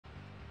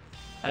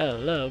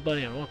Hello,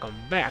 buddy, and welcome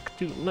back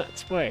to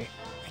Let's Play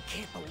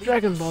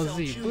Dragon Ball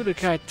Z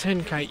Budokai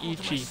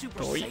Tenkaichi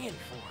 3.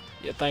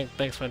 Yeah,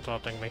 thanks for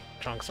interrupting me,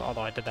 Trunks, although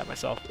I did that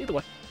myself. Either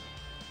way,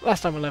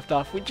 last time we left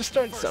off, we just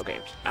started Cell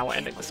games. Now we're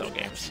ending the Cell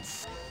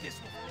games.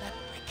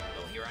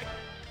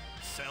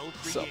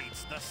 So,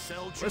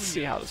 let's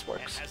see how this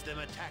works. Has them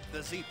attack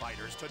the Z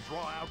fighters to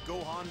draw out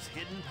Gohan's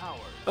hidden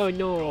powers. Oh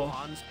no.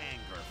 Gohan's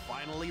anger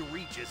finally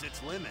reaches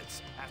its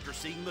limits after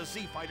seeing the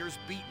Z fighters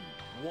beaten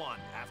one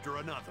after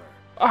another.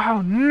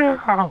 Oh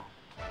no!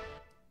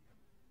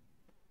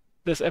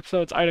 This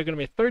episode's either going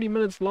to be 30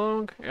 minutes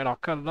long, and I'll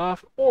cut it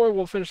off, or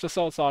we'll finish the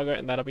Cell Saga,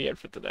 and that'll be it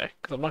for today.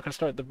 Because I'm not going to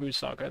start the Buu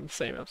Saga in the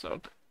same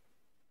episode.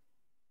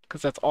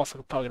 Because that's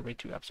also probably going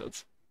to be 2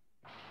 episodes.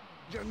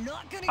 You're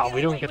not gonna Oh, get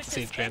we don't away get with to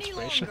see this the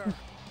transformation. any longer.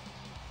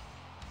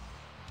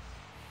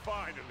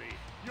 Finally,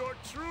 your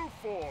true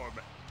form.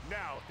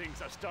 Now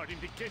things are starting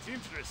to get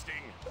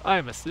interesting.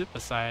 I'm a Super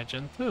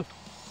Saiyan too.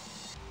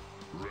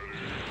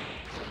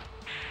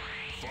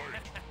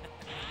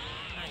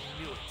 I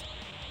knew it.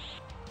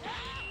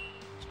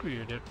 Screw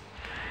you, dude.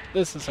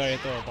 This is how you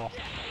throw a ball.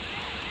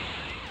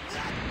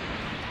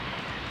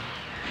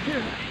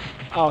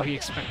 Oh, he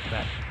expected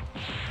that.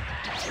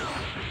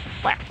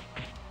 Whack!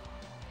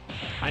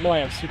 I know I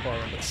have super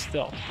armor, but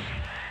still.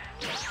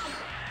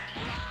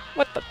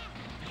 What the?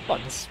 Oh,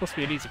 this is supposed to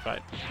be an easy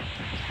fight.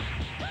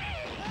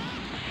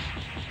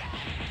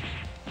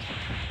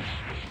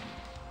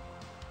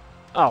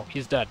 Oh,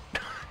 he's dead.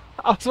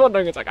 I was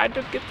wondering, it's like, I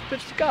didn't get to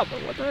finish the combo,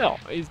 what the hell?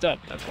 He's dead,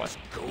 that's why.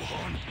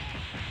 Gohan?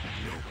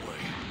 No way.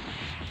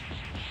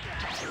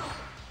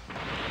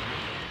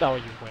 Oh,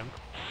 you wimp.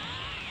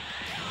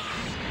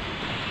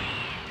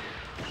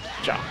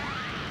 Jump.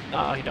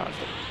 Oh, he dodged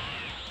it.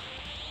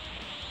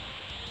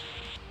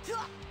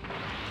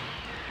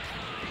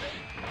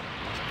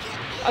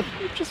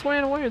 You just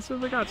ran away as soon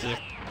as I got to you.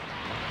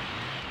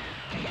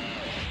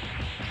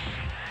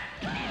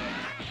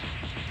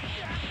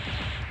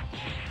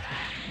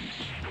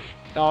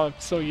 Oh, I'm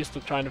so used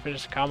to trying to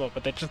finish the combo,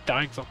 but they're just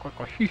dying so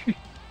quickly.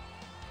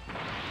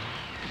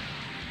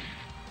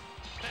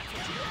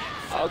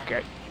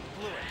 Okay.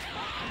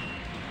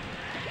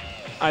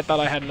 I thought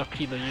I had enough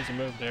ki to use a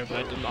move there, but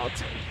I did not.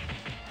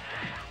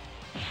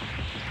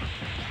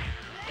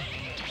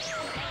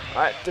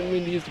 I didn't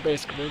mean to use the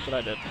basic move, but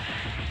I did.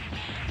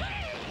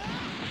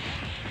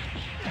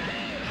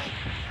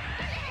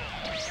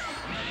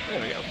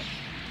 There we go.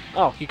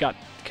 Oh, he got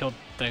killed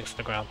thanks to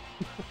the ground.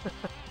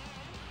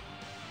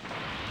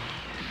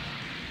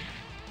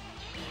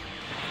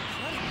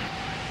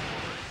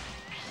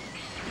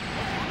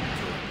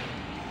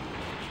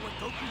 What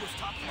Goku was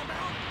talking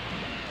about?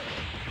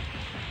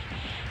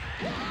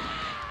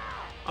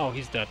 Oh,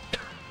 he's dead.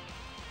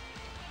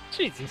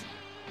 Jesus.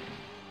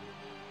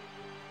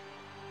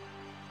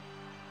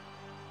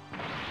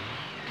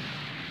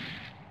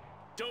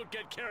 Don't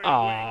get carried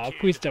Aw, away, kid.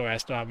 please don't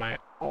ask about my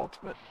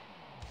ultimate.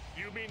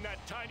 You mean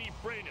that tiny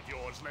brain of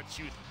yours lets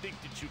you think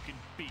that you can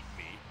beat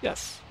me?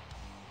 Yes.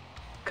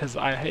 Because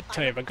I hate to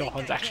tell you, but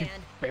Gohan's actually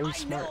very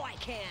smart. I know I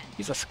can.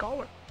 He's a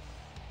scholar.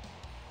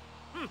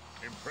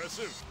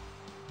 Impressive.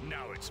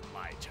 Now it's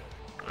my turn.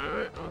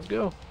 Alright, let's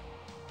go.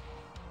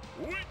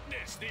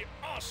 Witness the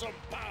awesome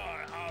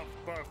power of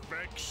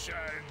perfection.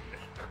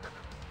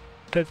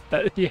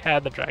 He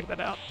had to drag that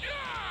out.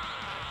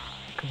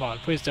 Come on,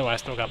 please tell me I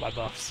still got my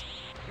buffs.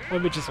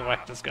 Let me just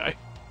whack this guy.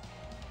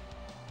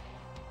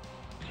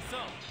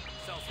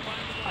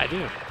 I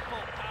do.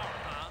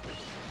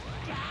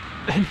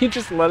 And he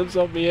just let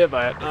himself be hit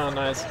by it. Oh,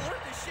 nice. Holy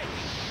shit!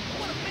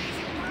 What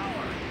amazing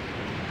power!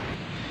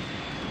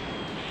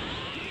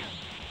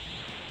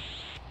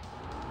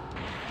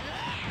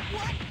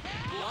 What?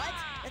 What?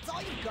 That's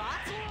all you got?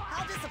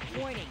 How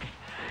disappointing!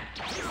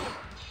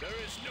 There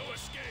is no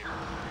escape.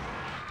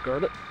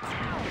 Guard it.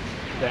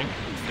 Dang,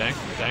 dang,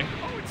 dang.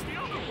 Oh, it's the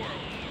other world.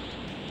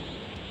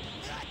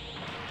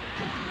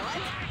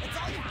 What? That's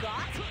all you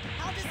got?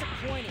 How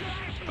disappointing!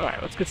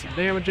 Alright, let's get some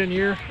damage in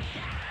here.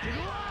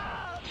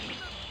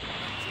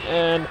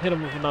 And hit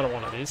him with another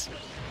one of these.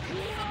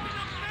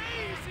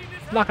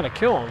 It's not gonna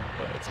kill him,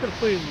 but it's gonna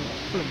put him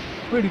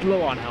pretty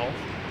low on health.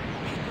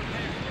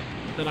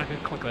 Then I can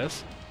click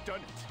this.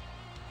 Done it.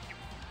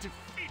 You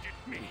defeated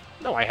me.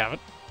 No, I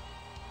haven't.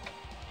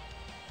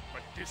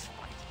 But this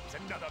fight is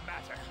another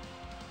matter.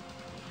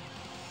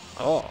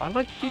 Oh, I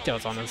like the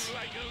details on this.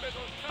 Like a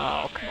little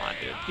Oh, come on,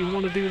 dude. You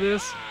want to do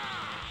this?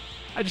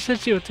 I just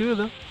hit you with 2 of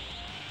them.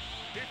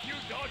 If you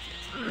dodge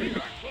it, the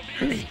Earth will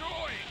be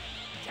destroyed.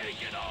 Take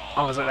it all.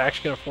 Oh, is it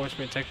actually gonna force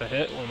me to take the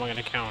hit, or am I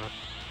gonna counter?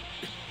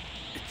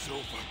 It's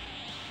over.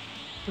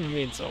 What do you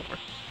mean it's over?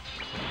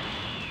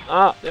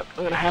 Ah, yep,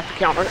 I'm gonna have to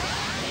counter it.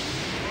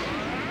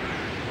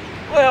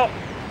 Well,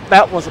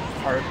 that wasn't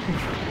hard.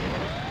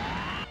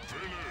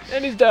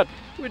 And he's dead.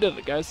 We did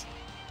it, guys.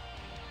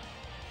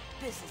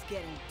 This is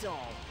getting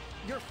dull.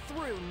 You're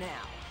through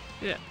now.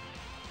 Yeah.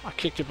 I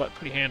kicked your butt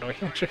pretty handily,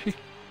 actually.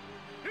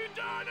 You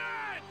done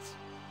it!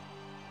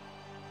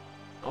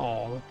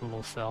 Oh, look at the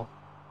little cell.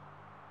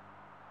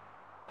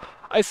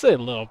 I say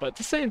little, but at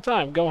the same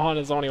time, Gohan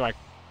is only like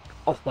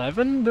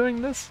 11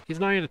 doing this. He's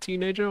not even a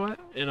teenager.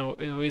 You know,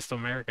 at least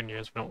American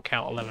years, we don't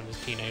count 11 as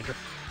teenager.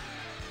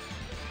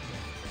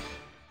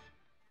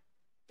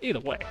 Either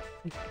way,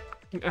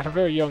 at a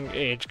very young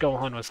age,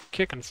 Gohan was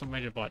kicking some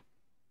major butt.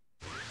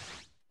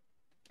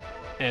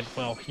 And,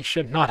 well, he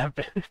should not have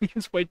been. He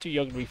was way too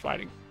young to be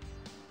fighting.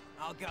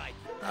 I'll guide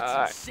you.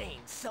 That's insane.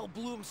 Cell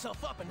blew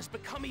himself up and has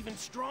become even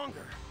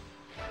stronger.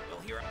 You'll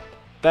hear.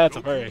 That's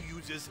a Goku very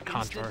uses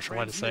controversial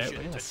way to say it, but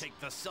instant yes. to take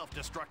the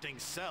self-destructing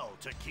Cell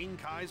to King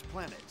Kai's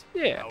planet.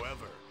 Yeah.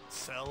 However,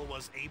 Cell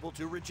was able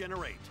to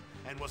regenerate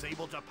and was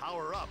able to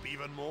power up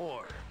even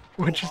more.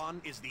 Which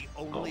Gohan is the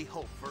only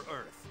hope for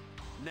Earth.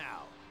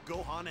 Now,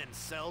 Gohan and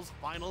Cell's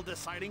final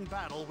deciding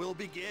battle will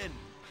begin.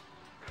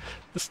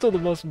 It's still the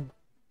most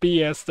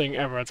BS thing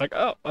ever. It's like,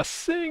 oh, a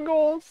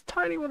single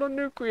tiny little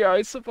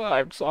nuclei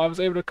survived, so I was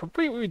able to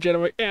completely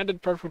regenerate and in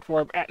perfect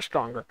form and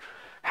stronger.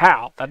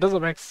 How? That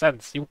doesn't make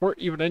sense. You weren't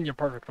even in your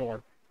perfect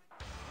form.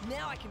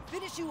 Now I can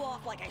finish you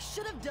off like I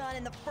should have done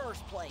in the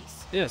first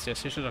place. Yes, you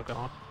should have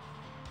gone.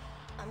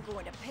 I'm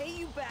going to pay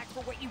you back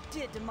for what you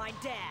did to my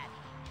dad.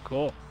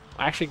 Cool.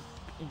 Actually,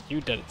 you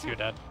did it to your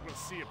dad. We'll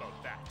see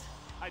about that.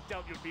 I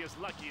doubt you'll be as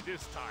lucky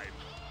this time.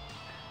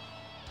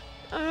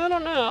 I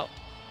don't know.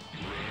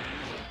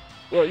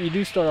 Well, you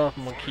do start off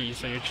with one key,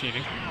 so you're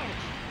cheating.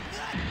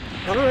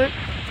 Alright.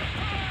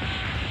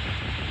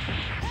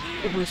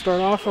 If we start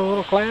off with a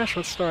little clash,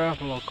 let's start off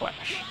with a little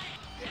clash.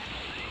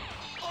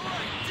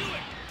 Alright, do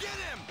it! Get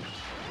him!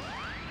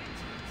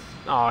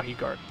 Aw, he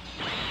guarded.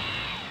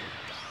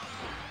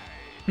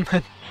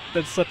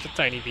 That's such a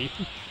tiny bee.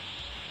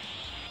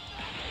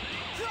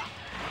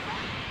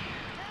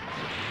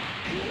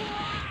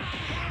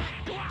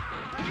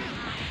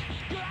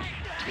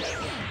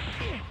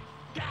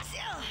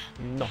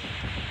 No.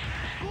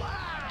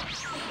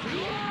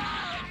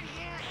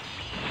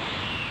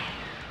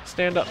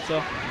 Stand up,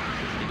 Cell.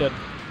 You did.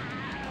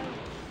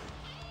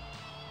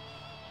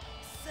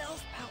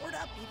 Cell's powered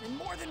up even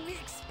more than we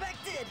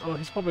expected. Oh,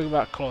 he's probably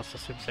about close to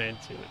Super Saiyan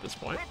 2 at this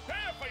point.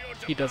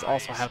 He does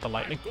also have the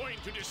lightning. I'm going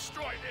to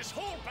destroy this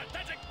whole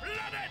pathetic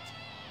planet.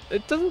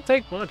 It doesn't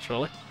take much,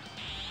 really.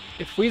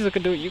 If Frieza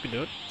can do it, you can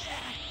do it.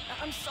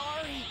 I'm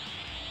sorry.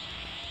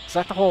 Is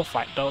that the whole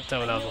fight? Don't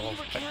tell me that I was the know whole you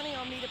were fight. counting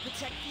on me to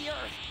protect the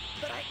Earth,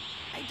 but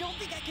I don't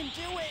think I can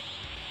do it.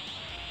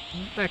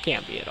 That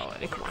can't be it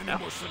already. Come on now.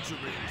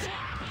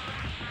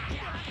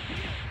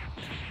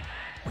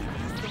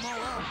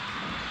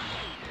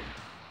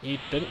 He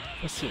didn't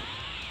pursue.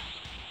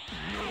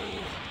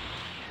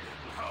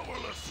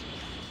 Powerless.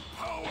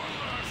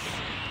 Powerless.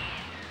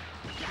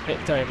 Hey,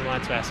 tell you,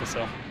 mine's faster,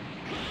 so.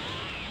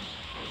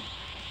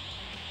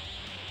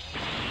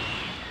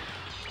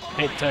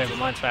 Hate to tell you, but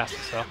mine's faster,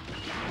 so.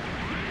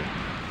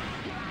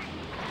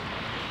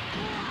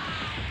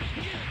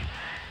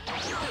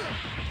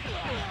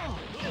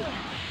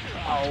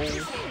 Oh.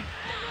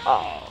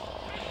 Oh.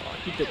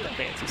 He did the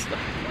fancy stuff.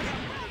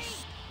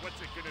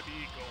 What's it gonna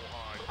be,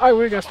 Gohan? Alright,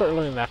 we gotta start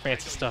learning that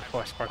fancy stuff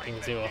for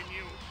Sparking Zero.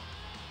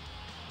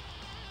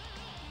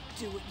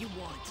 Do what you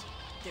want.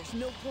 There's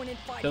no point in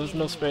fighting. There was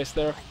no space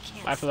there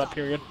after that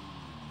period.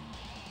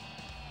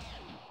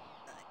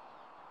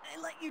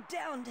 I let you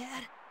down,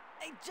 Dad.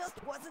 I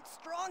just wasn't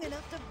strong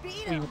enough to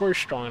beat We him. were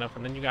strong enough,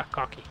 and then you got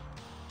cocky.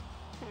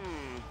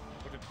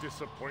 What a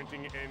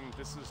disappointing end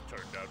this has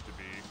turned out to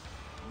be.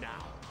 Now,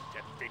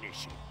 to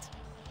finish it.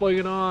 Bring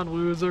it on,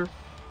 loser.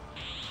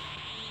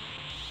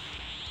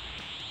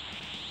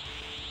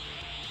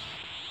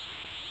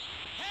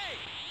 Hey!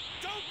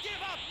 Don't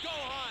give up,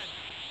 Gohan!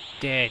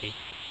 Daddy.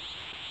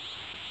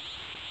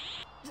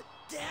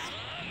 Dad,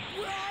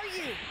 where are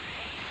you?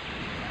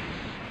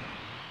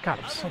 God,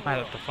 I'm so bad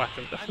at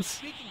deflecting I'm this.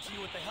 speaking to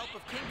you with the help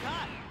of King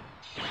Kai.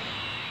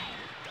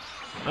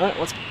 Alright,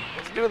 let's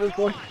do this,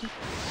 boy.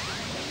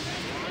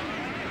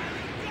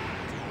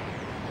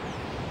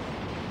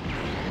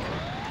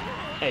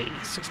 Hey,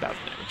 6,000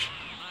 damage.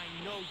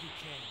 I know you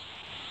can.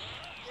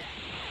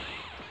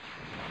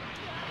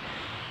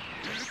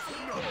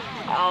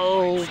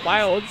 Oh,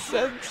 violent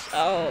sense.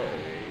 Oh.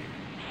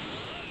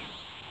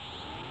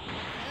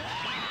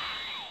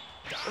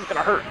 It's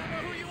gonna hurt. I don't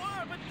know who you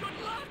are, but good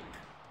luck!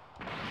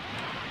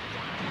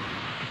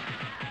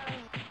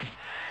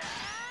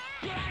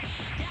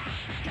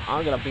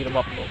 I'm gonna beat him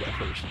up a little bit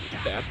first,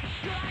 Dad.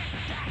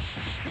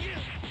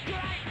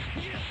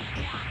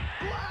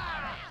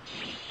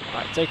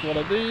 Alright, take one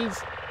of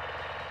these.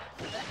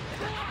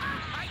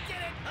 I did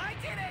it! I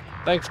did it!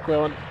 Thanks,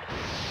 Krillin.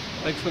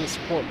 Thanks for the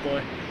support,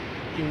 boy.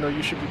 Even though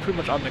you should be pretty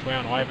much on the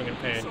ground wiving in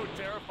pain. So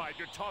terrified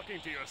you're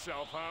talking to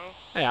yourself, huh?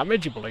 Hey, I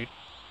made you bleed.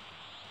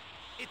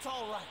 It's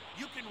all right.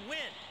 You can win.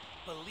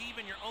 Believe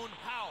in your own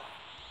power.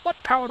 What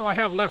power do I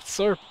have left,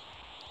 sir?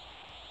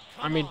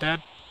 Come I mean, on.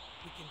 Dad.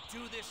 We can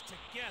do this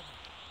together.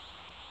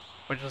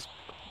 Which is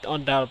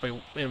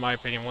undoubtedly, in my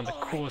opinion, one of the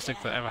All right, coolest things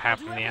Dad. that ever I'll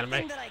happened do in the everything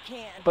anime. that I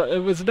can. But it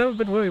was never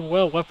been really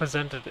well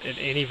represented in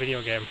any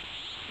video game,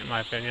 in my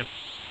opinion.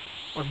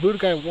 Or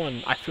Budokai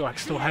 1, I feel like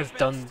still has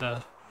done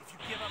the If you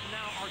give up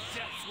now, our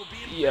deaths will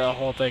be in vain.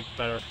 whole thing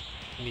better.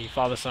 the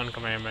father-son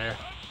Kamehameha.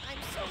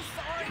 I'm so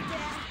sorry,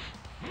 Dad.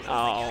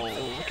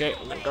 Oh, okay,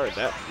 I'm gonna guard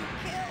that.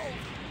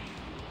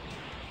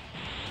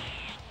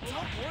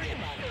 Don't worry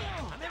about it.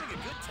 I'm having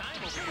a good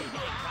time over here.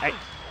 Hey,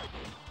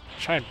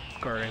 tried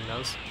guarding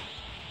those.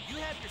 You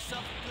have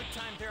yourself a good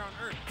time there on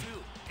Earth,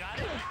 too. Got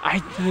it?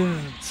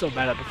 I'm so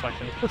bad at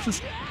deflecting.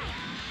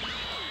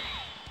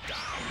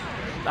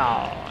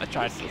 Oh, I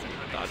tried to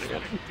dodge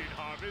again.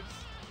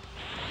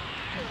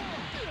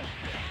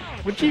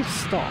 Would you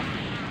stop?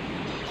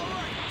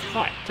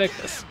 Alright, take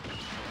this.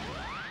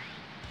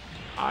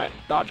 Alright,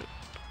 dodge it.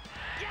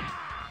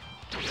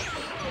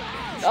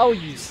 Oh,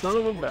 you son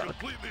of a bitch.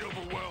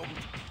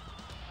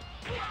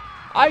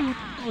 I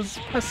was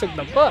pressing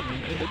the button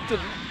and it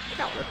didn't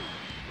counter.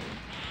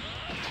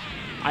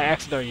 I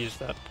accidentally used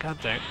that. God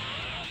dang.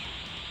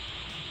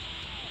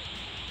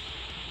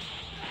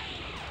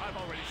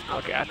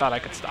 Okay, I thought I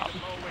could stop.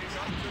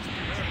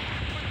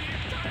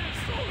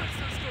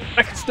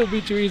 I can still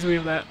beat you easily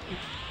with that.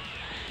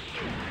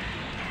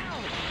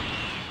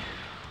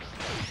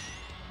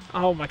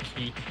 Oh, my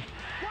key.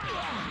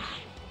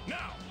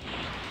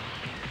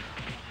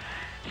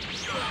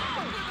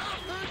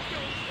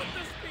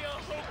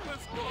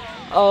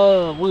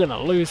 Oh, we're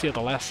gonna lose here at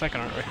the last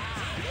second, aren't we?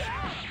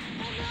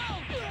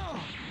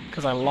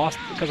 Because I lost,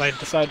 because I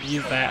decided to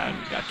use that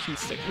and got key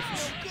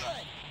signals. Good.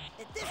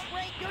 At this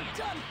rate, you're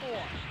done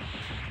for.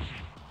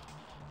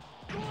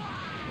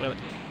 Really?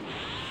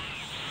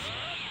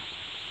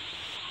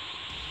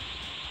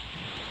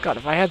 God,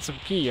 if I had some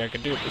key, I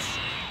could do this.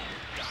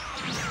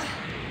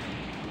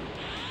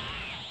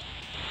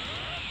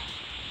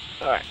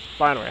 Alright,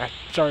 finally, I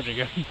charge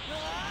again.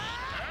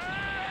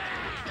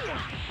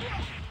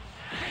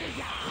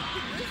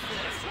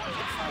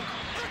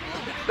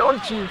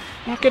 Don't you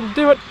fucking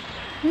do it!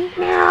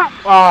 No!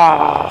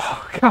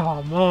 Oh,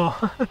 come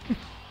on!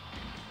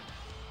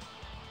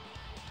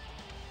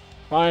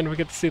 Fine, we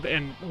get to see the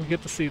end. We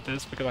get to see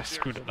this because I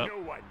screwed it up. No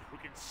one who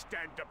can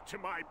stand up to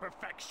my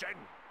perfection.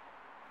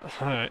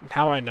 Alright,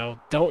 now I know.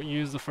 Don't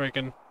use the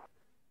freaking.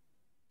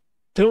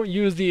 Don't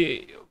use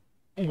the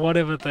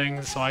whatever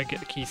thing so I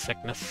get key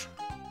sickness.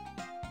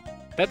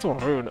 That's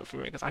what ruined it for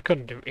me because I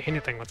couldn't do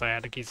anything once I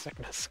had the key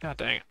sickness. God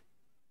dang it.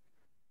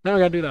 Now I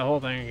gotta do that whole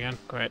thing again.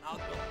 Great.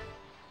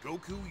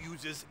 Goku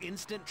uses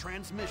instant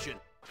transmission.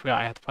 I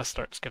forgot I had to press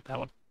start. Skip that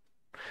one.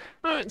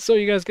 Alright, so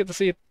you guys get to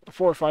see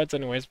 4 fights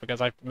anyways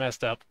because I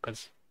messed up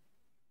because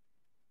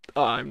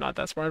I'm not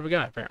that smart of a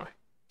guy apparently.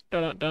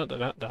 Dun dun dun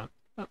dun dun.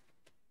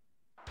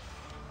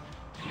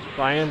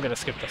 But I am gonna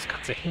skip those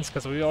cutscenes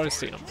because we've already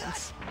seen them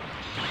once.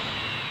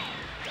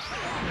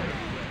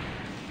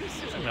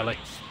 Really.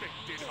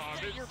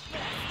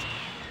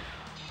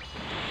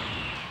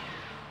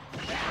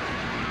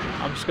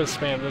 I'm just gonna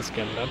spam this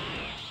again then.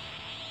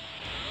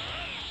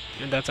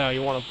 And that's how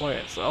you want to play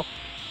it, so.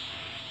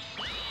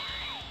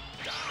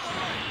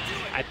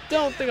 I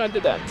don't think I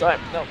did that in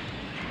time. No.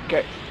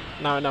 Okay.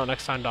 Now I know.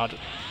 Next time, dodge it.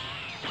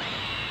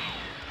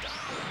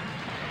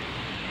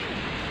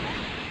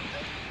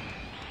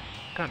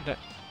 God damn.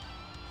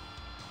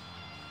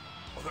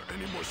 Are there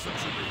any more such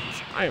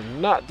rings? I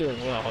am not doing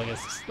well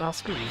against this. I'll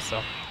screw you,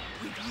 so.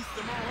 We've used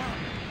them all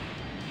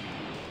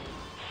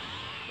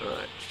up.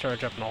 Alright,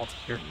 charge up an ult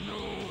here. No.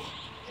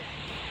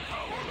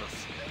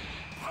 Powerless.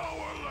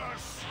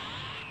 Powerless.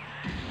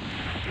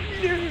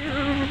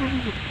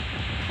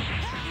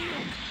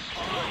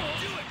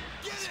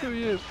 Screw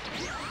you.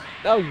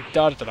 Oh, you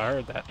dodged it. I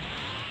heard that.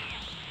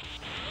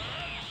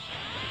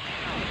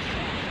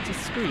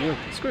 Just screw you.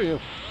 Screw you.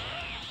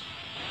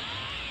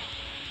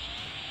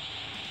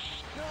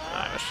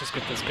 Alright, let's just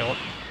get this going.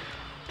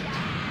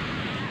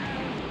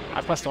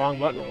 I pressed the wrong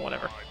button or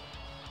whatever.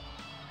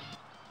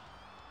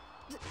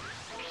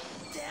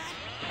 Dad,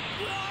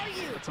 where are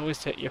you? It's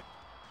always hit you.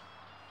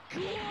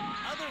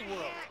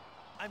 Otherworld.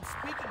 I'm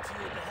speaking to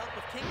you with the help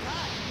of King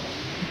Kai.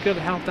 You could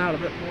have helped out a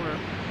bit more.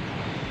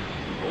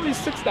 Only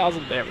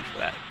 6,000 damage for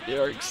that.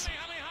 Yikes.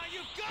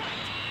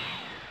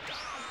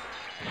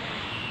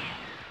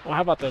 Well,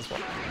 how about this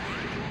one?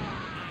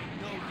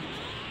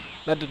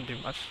 That didn't do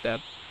much,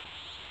 Dad.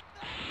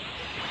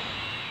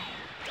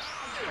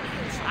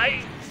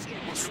 I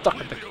stuck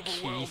with the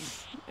key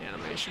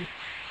animation.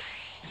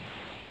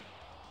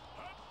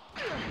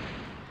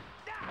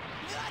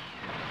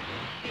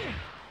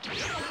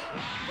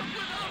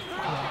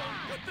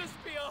 Would this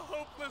be a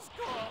hopeless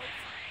cause?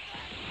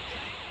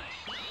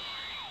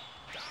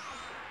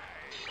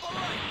 I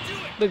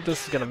think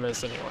this is gonna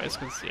miss anyways,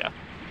 cause yeah.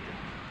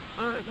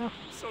 Alright, no.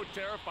 So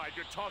terrified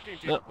you're talking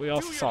to. No, we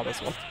also Do your saw this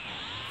best. one.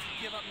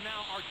 If you give up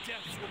now, our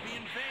deaths will be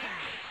in vain.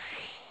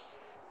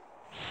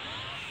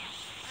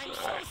 I'm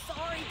so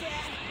sorry,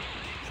 Dad.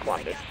 Come on,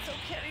 I dude. got so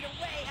carried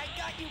away, I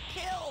got you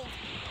killed.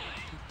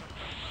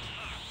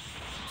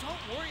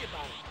 Don't worry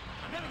about it.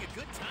 I'm having a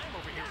good time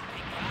over here with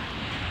King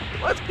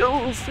Kai. Let's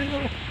go, Seal. You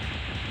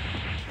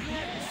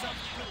have yourself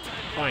a good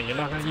time. Fine, you're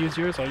not gonna use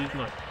yours, I'll use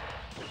mine.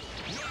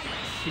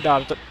 He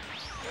dodged it.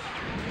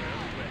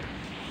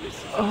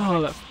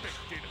 Oh, that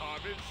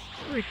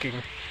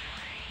freaking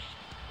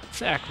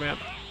sack, man.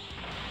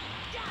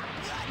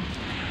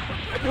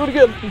 Do it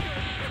again.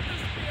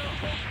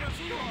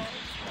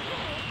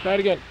 Try it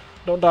again.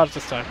 Don't dodge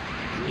this time.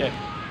 Yeah.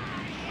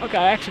 Okay,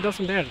 I actually done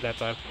some damage that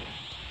time.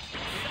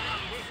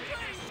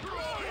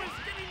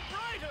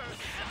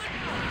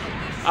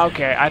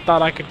 Okay, I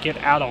thought I could get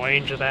out of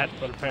range of that,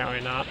 but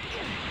apparently not.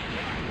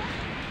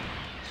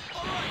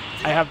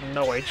 I have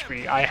no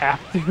HP. I have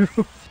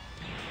to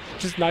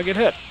just not get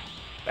hit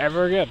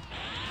ever again.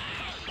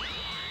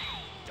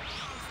 It's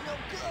no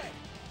good.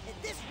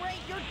 At this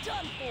rate, you're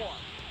done for.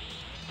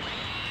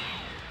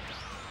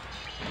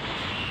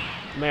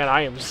 Man,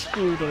 I am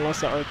screwed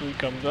unless the Earthly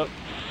comes up.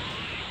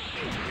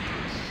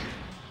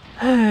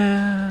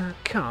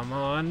 Come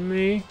on,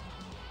 me.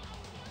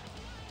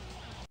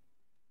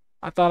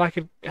 I thought I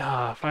could.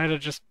 If I had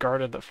just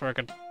guarded the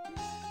frickin'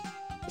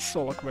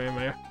 Solar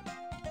Kamehameha.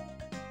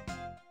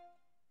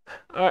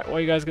 Alright, well,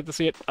 you guys get to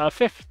see it.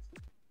 5th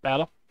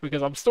battle,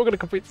 because I'm still gonna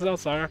complete the Cell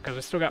Saga, because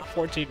I still got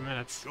 14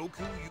 minutes.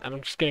 And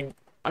I'm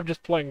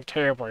just playing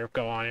terribly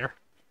go on here.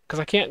 Because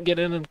I can't get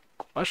in and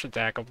Flesh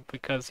attack him,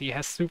 because he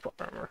has super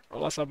armor,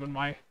 unless I'm in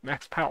my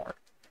max power.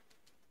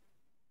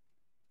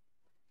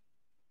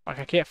 Like,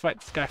 I can't fight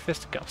this guy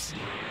fisticuffs.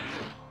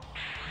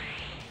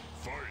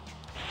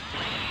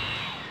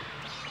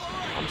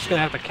 I'm just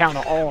gonna have to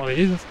counter all of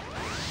these,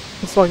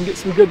 so I can get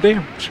some good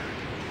damage.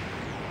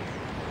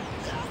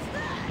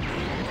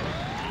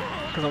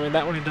 Because, I mean,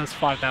 that only does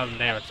 5,000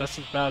 damage. That's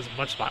about as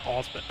much as my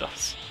ultimate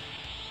does.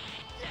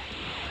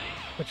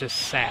 Which is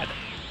sad.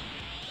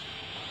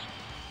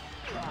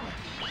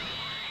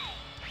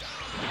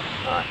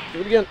 Alright, do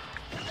it again.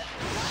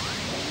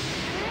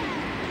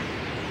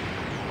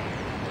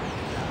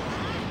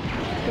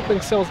 Good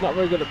thing Cell's not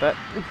very good at that.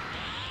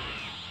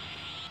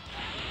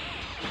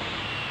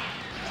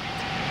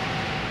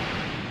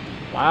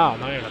 Wow,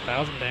 not even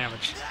 1,000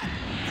 damage.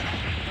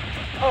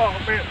 Oh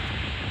man,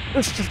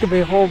 this is just gonna be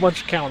a whole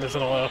bunch of counters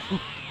in a row.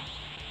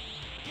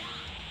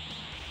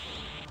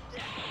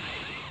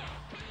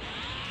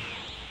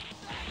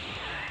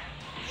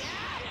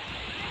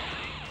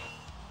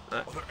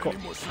 Cool.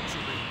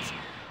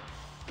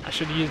 I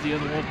should use the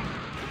other one.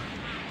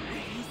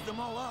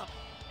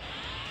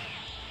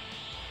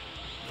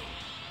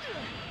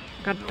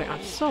 God damn,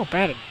 I'm so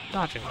bad at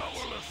dodging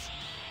those.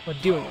 Or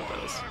dealing with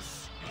those.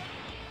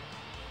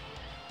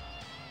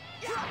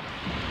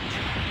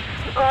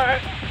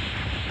 Alright.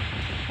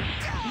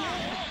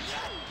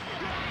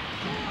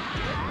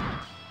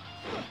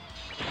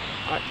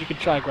 Alright, you can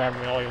try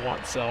grabbing me all you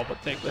want, Cell,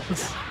 but take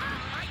this.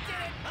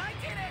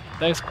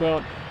 Thanks,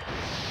 Quill.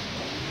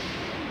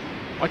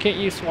 Why can't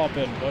you swap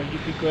in, bro?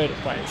 You'd be great at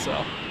fighting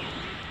Cell.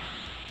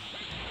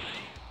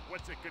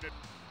 What's it gonna...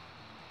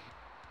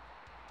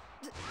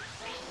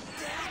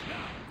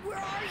 Where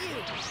are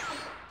you?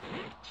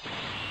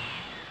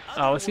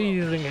 Oh, is he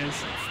using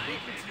his...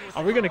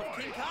 Are we gonna...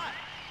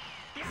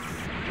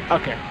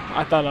 Okay,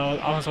 I thought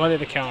I was ready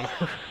to counter.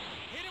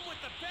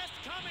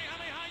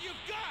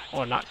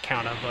 Or not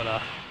counter,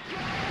 but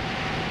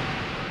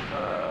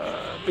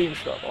beam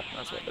struggle,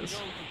 that's what it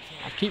is.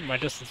 I'll keep my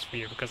distance for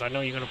you because I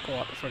know you're gonna pull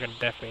out the friggin'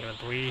 death beam in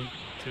 3,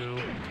 2,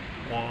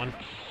 1.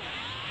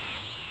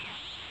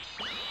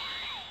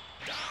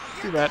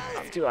 Too bad,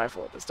 I'm too high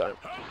for it this time.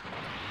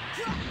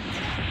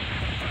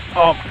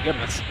 Oh my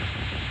goodness.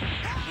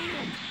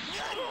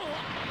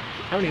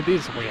 How many of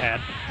these have we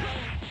had?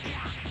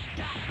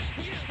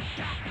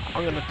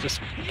 I'm gonna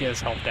just get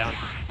his health down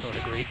to a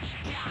degree.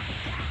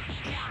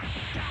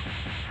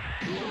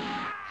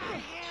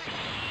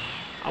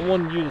 I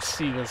wanted you to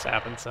see this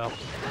happen, so.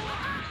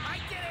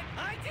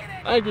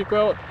 Thank you,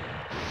 Quill.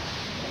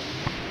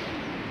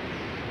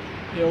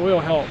 It will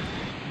help.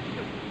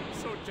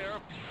 So,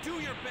 Derek, do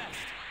your best.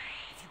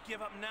 If you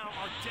give up now,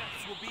 our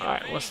deaths will be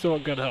Alright, let's do a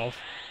good health.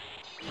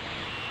 I'm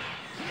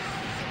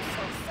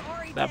so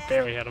sorry, That Dad.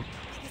 berry hit him.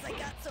 Because I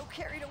got so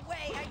carried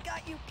away, I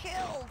got you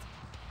killed.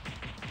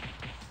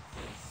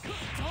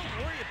 Don't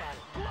worry about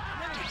it. I'm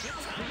having a good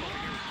time over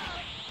here.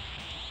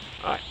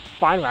 Alright,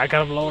 finally I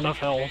got him low enough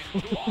health.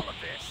 do all of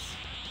this?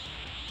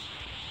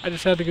 I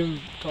just had to get him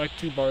to like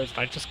 2 bars, and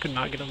I just could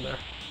not get him there.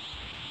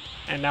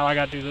 And now I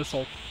gotta do this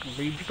whole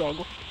beam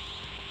struggle.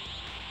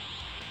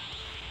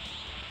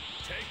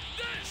 Take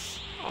this!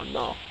 Oh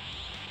no.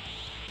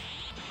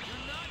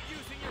 You're not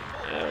using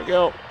your There we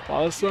go.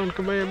 Father Son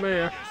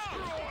Kamehameha.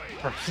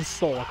 Versus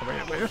Solar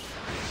Kamehameha.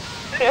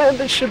 And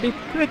this should be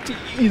pretty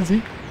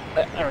easy.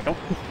 There we go.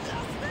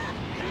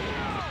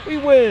 We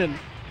win!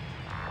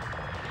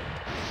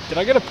 Did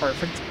I get a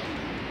perfect?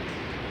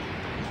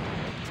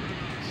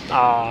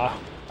 Ah,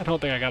 I don't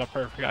think I got a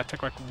perfect. I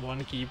took like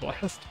 1 key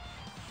blast.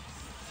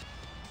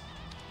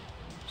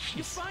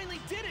 You Jeez. finally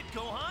did it,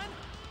 Gohan!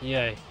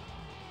 Yay.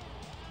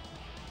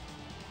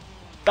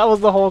 That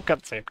was the whole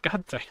cutscene.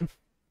 God damn.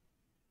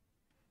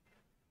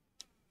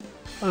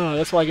 Oh,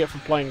 that's what I get for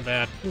playing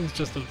bad. It was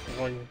just a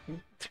boring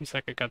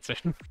 2-second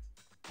cutscene.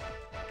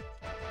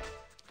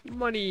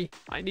 Money!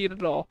 I need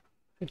it all.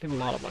 I need a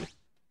lot of money.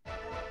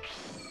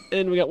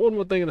 And we got one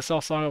more thing in the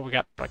Cell Saga. We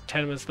got like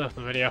 10 minutes left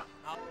in the video.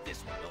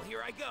 This one. Well,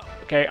 here I go.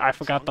 Okay, I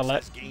forgot to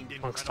let Trunks has gained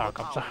Trunks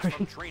incredible talk. I'm powers sorry.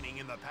 from training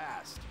in the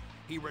past.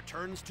 he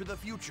returns to the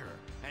future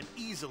and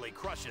easily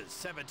crushes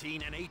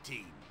 17 and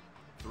 18.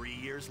 3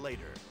 years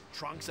later,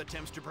 Trunks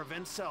attempts to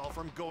prevent Cell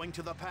from going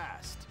to the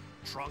past.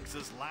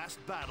 Trunks'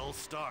 last battle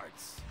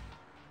starts.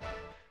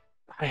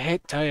 I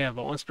hate to tell you,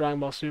 but once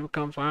Dragon Ball Super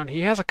comes around, he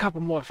has a couple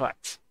more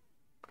fights.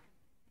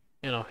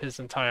 You know, his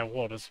entire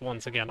world is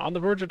once again on the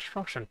verge of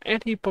destruction,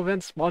 and he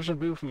prevents Majin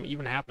Buu from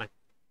even happening.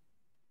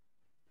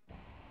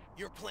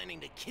 You're planning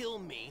to kill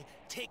me,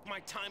 take my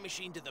time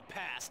machine to the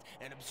past,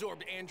 and absorb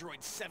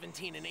androids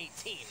 17 and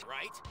 18,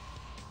 right?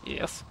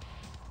 Yes.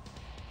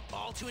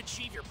 All to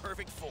achieve your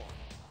perfect form.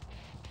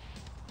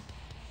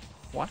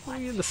 Why are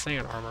we in the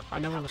Saiyan armor? I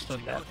never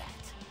understood that.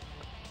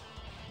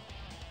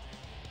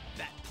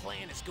 That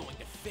plan is going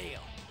to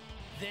fail.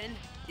 Then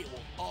it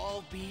will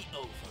all be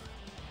over.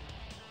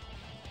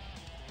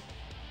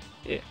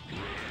 Yeah.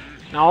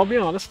 Now I'll be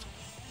honest.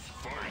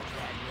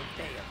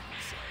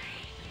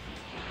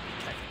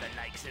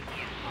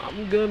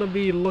 I'm gonna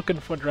be looking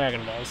for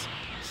Dragon Balls.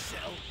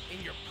 Cell,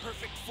 in your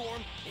perfect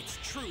form, it's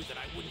true that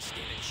I wouldn't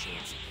stand a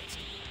chance against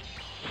you.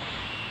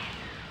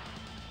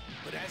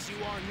 But as you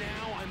are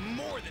now, I'm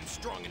more than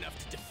strong enough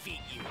to defeat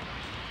you.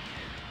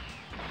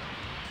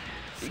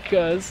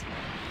 Because,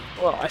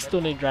 well, I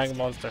still need Dragon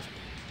Balls to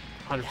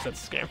 100%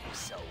 this game.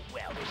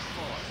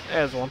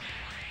 There's one.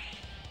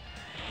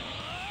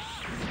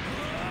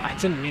 I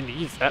didn't mean to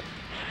use that.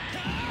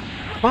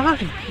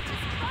 Fine!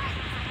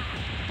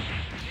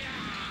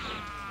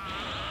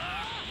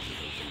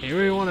 You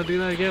really want to do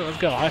that again? Let's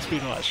go, high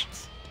speed rush.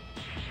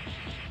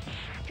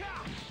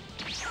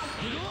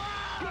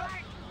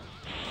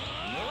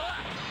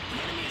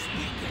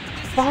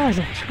 Fine,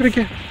 I'll shoot it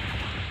again.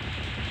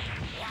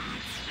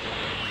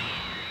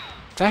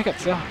 Attack it,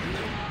 so.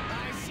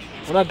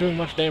 We're not doing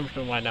much damage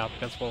to him right now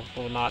because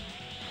we're not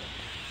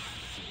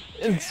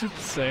in Super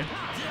Saiyan.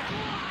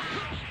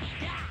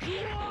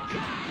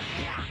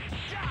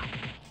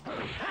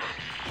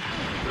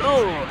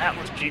 Oh, that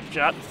was cheap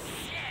shot.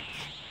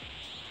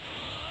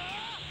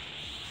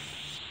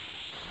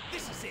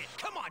 This is it.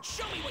 Come on,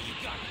 show me what you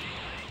got.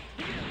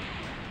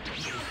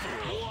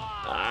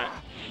 Alright.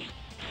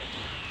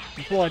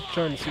 Before I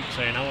turn Super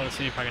Saiyan, I want to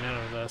see if I can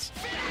handle this.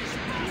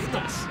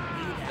 Nice.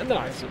 And then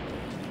I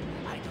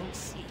don't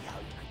see how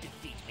you could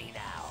defeat me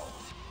now.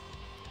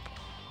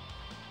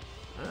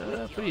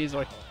 pretty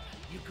easily.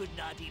 You could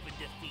not even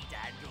defeat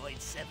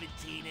androids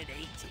 17 and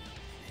 18,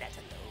 let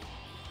alone.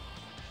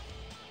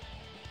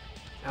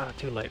 Ah,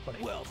 too late,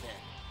 buddy. Well then,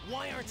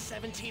 why aren't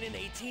 17 and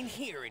 18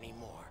 here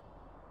anymore?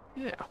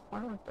 Yeah, why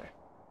aren't they?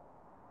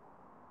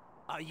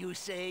 Are you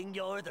saying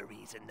you're the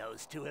reason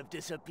those two have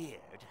disappeared?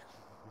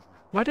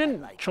 Why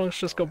didn't Trunks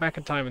just go back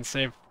in time and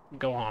save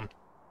Gohan?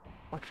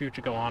 Like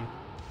future Gohan?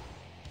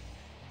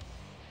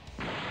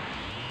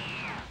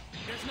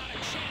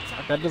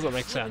 That doesn't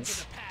make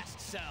sense.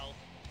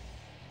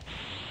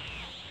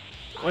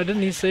 Why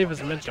didn't he save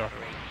his mentor?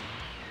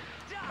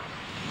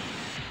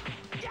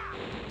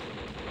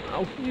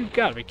 Oh, you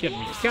gotta be kidding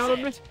me. You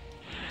counted me?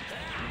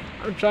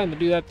 I'm trying to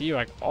do that to you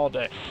like all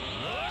day.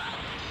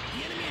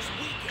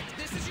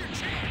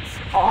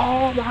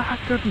 Oh my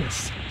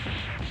goodness.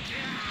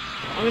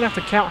 I'm gonna have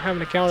to count how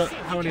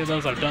many of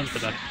those I've done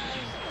today.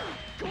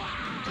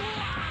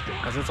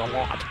 Because it's a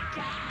lot.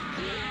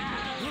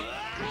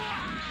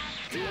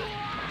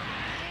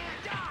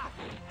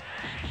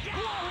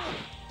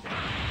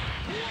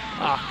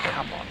 Ah,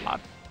 come on, lad.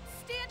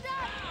 Stand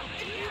up!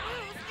 If you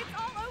lose, it's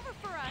all over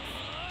for us.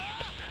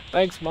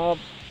 Thanks, Mom.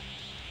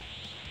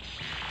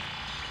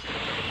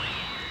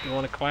 You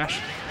want to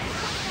clash?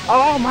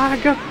 Oh my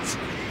goodness!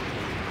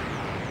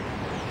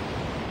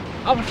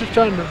 I was just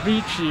trying to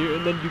reach you,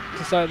 and then you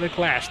decided to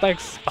clash.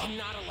 Thanks. I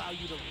cannot allow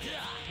you to live.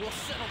 We'll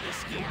settle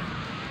this here.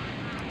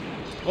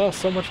 Well,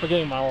 so much for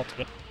getting my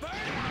ultimate.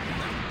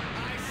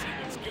 I see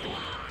what's going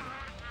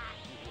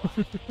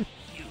on.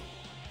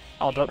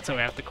 I'll do it so we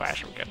have to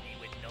clash again.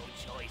 With no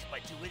choice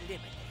but to eliminate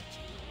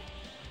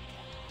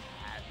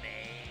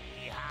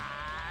you.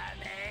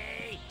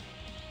 Hame.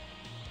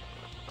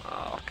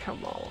 Oh,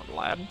 come on,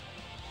 lad.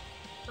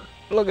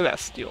 Look at that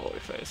steely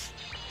face.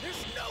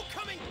 There's no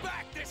coming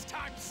back this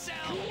time, Cell.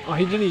 Oh,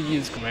 he didn't even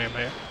use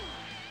Kamehameha.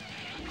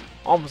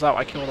 Almost out,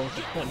 I killed him with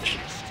a punch.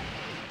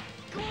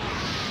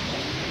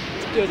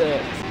 Did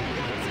it.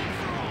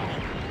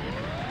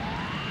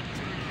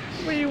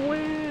 We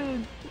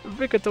win!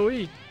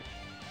 Victory!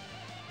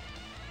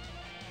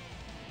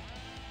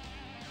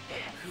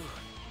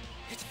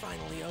 It's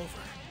finally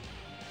over.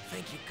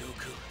 Thank you,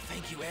 Goku.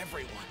 Thank you,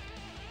 everyone.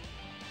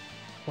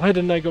 Why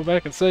didn't I go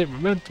back and save my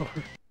mentor?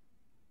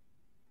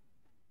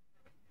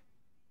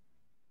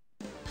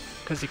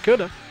 Because he could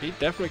have. He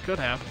definitely could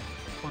have.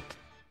 What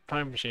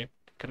time machine?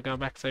 Could have gone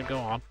back and saved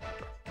Gohan.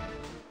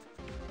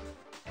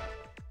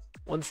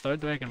 1-star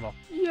Dragon Ball.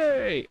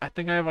 Yay! I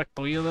think I have like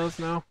 3 of those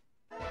now.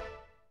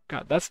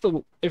 God, that's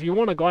the... If you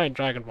want to go in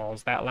Dragon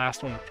Balls, that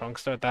last one,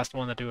 Trunks, that's the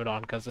one to do it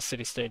on, because the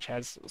city stage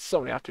has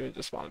so many opportunities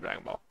to spawn a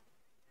Dragon Ball.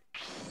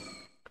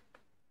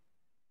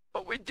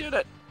 But we did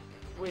it!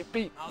 We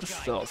beat the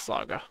Cell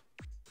Saga.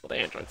 Well, the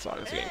Android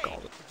Saga is getting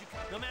called it.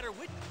 No matter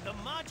which, the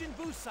Majin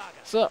Buu saga.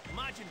 So,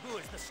 Majin Buu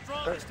is the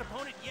strongest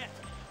opponent yet.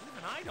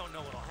 Even I don't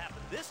know what'll happen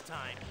this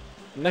time.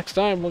 next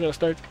time we're gonna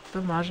start the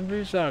Majin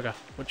Buu Saga,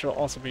 which will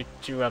also be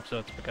 2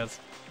 episodes because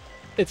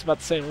it's about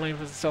the same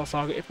length as the Cell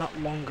Saga, if not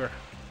longer.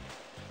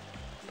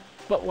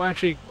 But we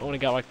actually only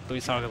got like 3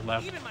 sagas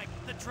left. Even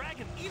the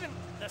dragon,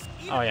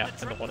 Oh yeah,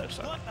 and the What If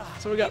Saga.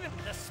 So we got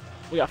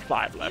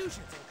 5 left.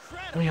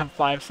 We have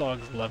 5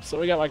 sagas left, so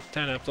we got like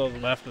 10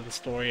 episodes left of the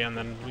story, and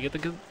then we get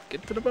to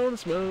get to the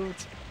bonus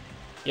modes.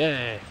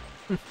 Yay!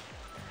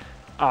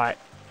 Alright,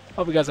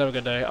 hope you guys have a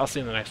good day. I'll see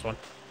you in the next one.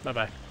 Bye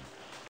bye.